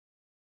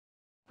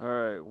All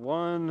right,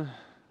 1,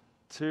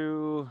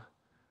 2,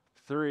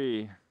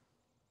 3.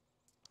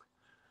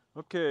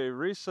 Okay,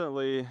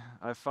 recently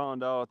I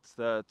found out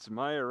that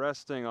my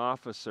arresting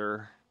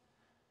officer,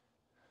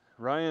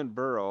 Ryan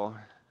Burrow,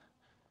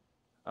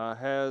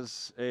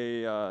 has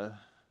a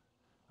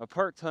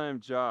part-time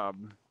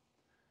job,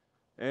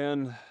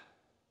 and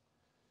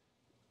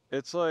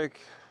it's like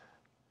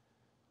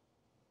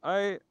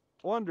I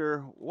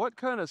wonder what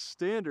kind of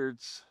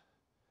standards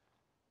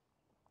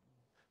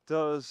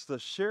does the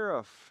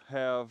sheriff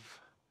have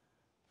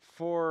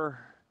for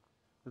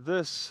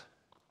this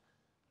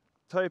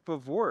type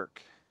of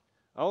work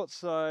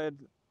outside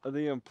of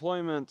the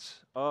employment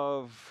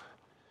of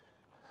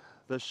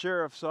the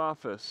sheriff's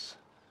office.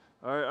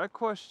 All right, I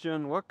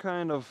question what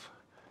kind of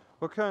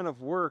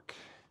work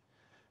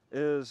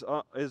is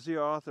he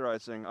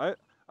authorizing?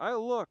 I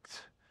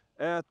looked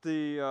at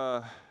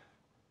the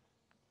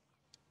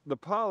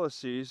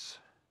policies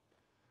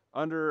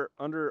under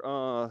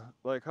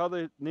like how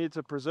they need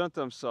to present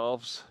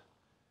themselves,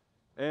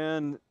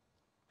 and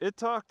it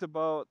talked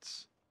about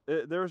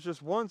there was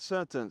just one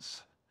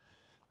sentence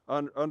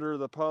under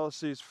the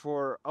policies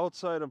for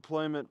outside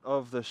employment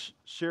of the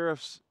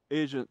sheriff's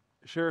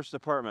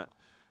department,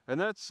 and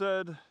that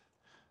said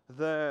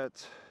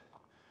that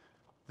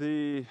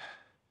the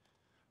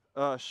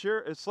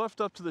it's left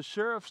up to the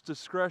sheriff's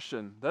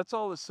discretion. That's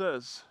all it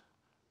says.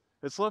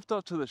 It's left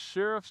up to the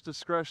sheriff's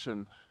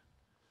discretion.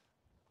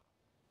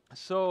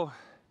 So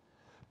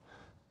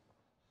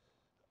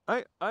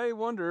I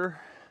wonder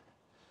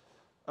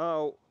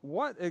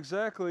what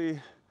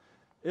exactly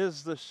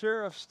is the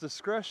sheriff's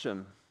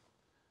discretion?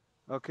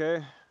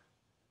 Okay?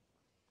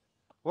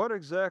 What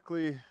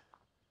exactly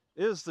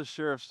is the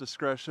sheriff's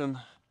discretion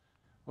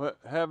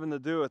having to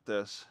do with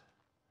this?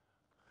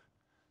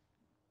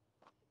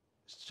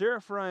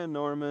 Sheriff Ryan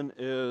Norman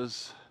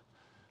is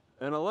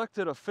an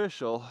elected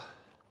official,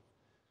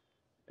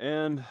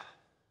 and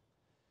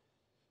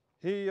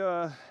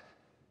his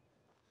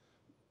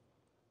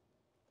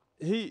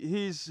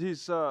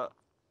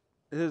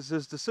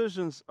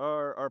decisions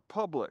are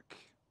public,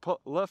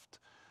 left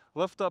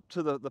up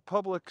to the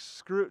public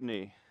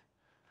scrutiny.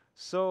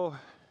 So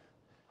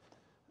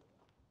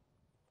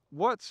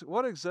what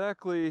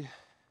exactly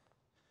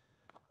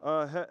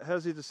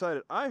has he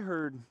decided? I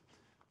heard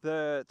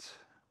that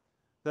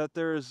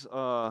there's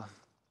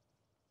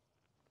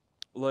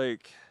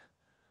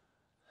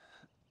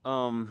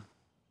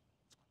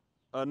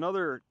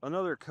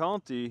another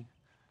county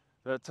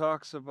that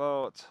talks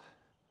about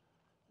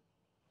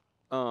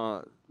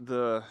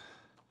the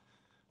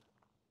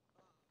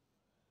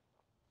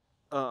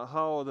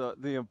how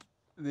the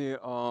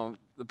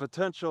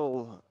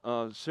potential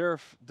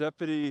sheriff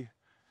deputy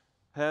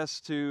has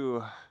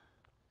to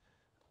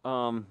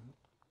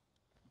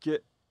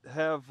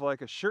have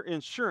like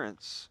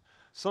insurance,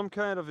 some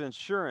kind of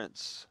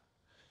insurance.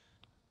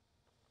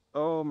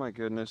 Oh my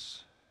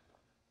goodness.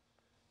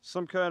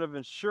 Some kind of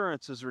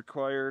insurance is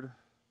required,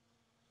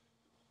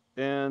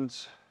 and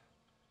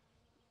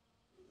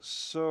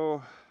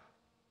so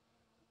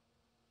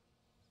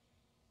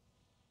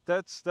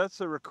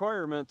that's a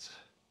requirement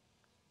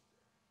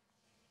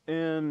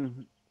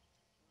in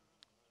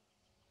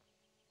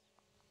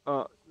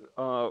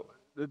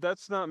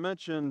that's not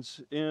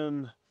mentioned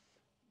in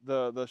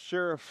the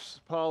sheriff's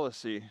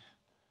policy.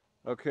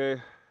 Okay,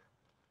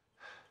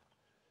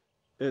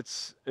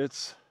 it's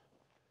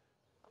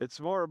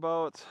more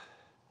about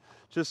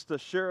just the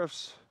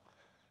sheriff's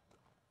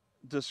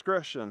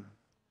discretion.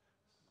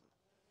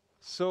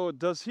 So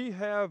does he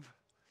have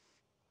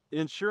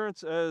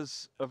insurance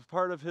as a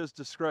part of his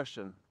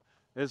discretion,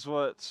 is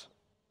what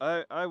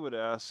I would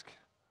ask.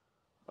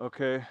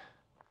 Okay,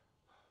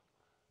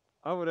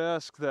 I would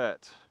ask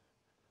that.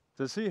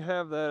 Does he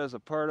have that as a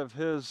part of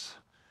his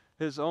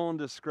own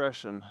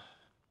discretion?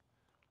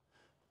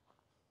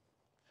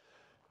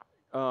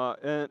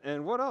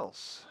 And what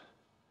else?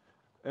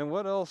 And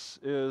what else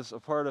is a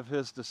part of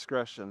his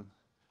discretion?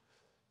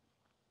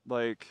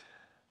 Like,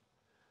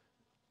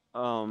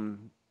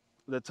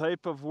 the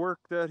type of work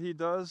that he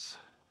does,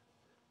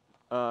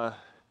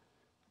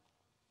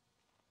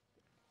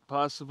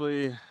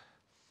 possibly,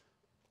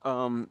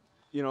 would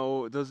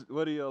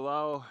he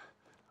allow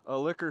a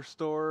liquor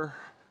store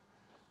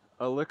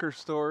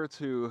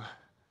to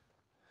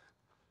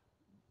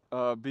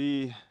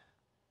be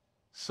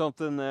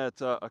something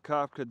that a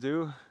cop could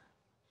do?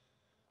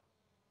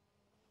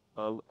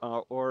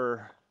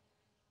 Or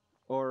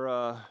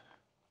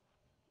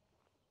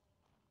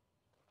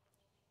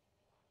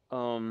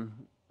I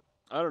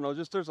don't know,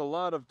 just there's a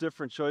lot of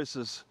different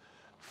choices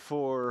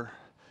for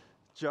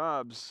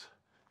jobs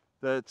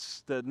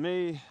that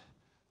may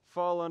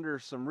fall under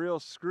some real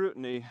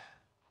scrutiny,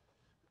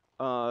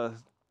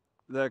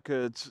 that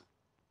could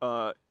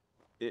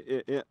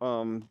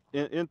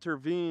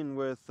intervene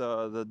with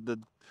the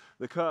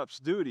cops'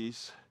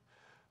 duties.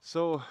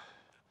 So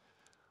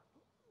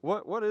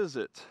what is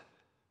it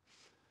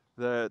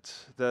that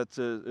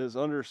is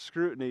under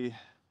scrutiny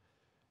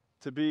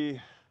to be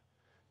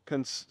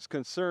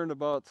concerned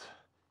about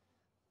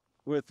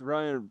with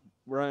Ryan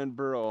Ryan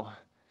Burrow,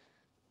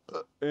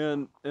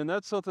 and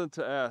that's something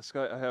to ask.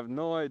 I have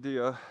no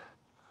idea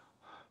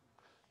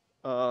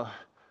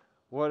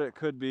what it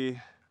could be,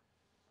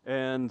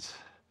 and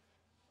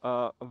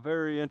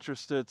very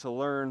interested to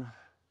learn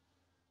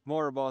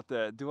more about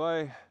that. Do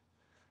I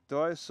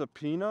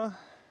subpoena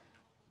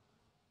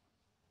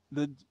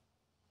the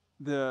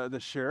the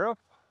sheriff?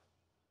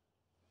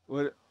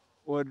 Would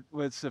would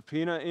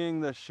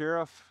subpoenaing the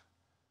sheriff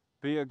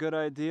be a good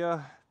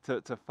idea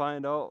to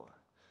find out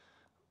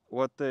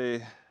what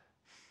they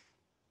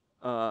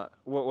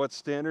what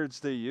standards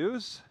they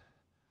use?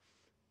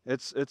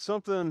 It's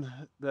something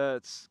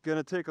that's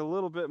gonna take a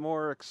little bit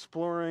more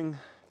exploring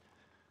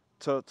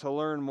to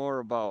learn more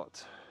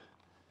about.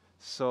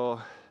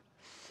 So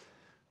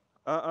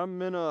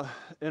I'm in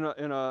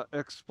a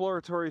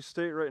exploratory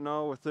state right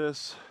now with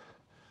this,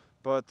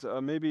 but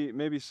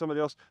maybe somebody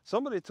else.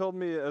 Somebody told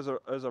me as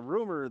a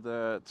rumor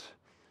that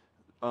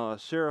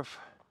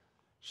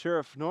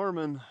Sheriff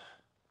Norman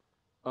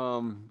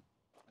um,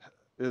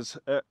 is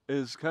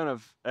kind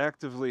of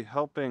actively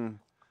helping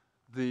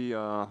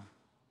the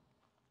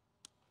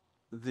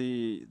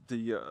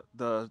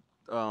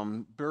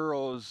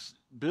Burroughs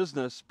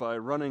business by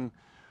running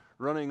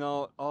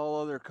out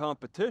all other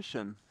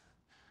competition.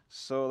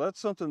 So that's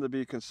something to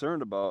be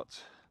concerned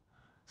about,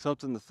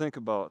 something to think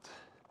about.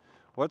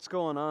 What's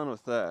going on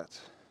with that?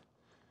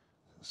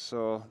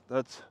 So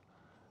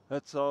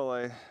that's all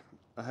I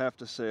have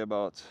to say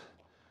about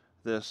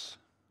this.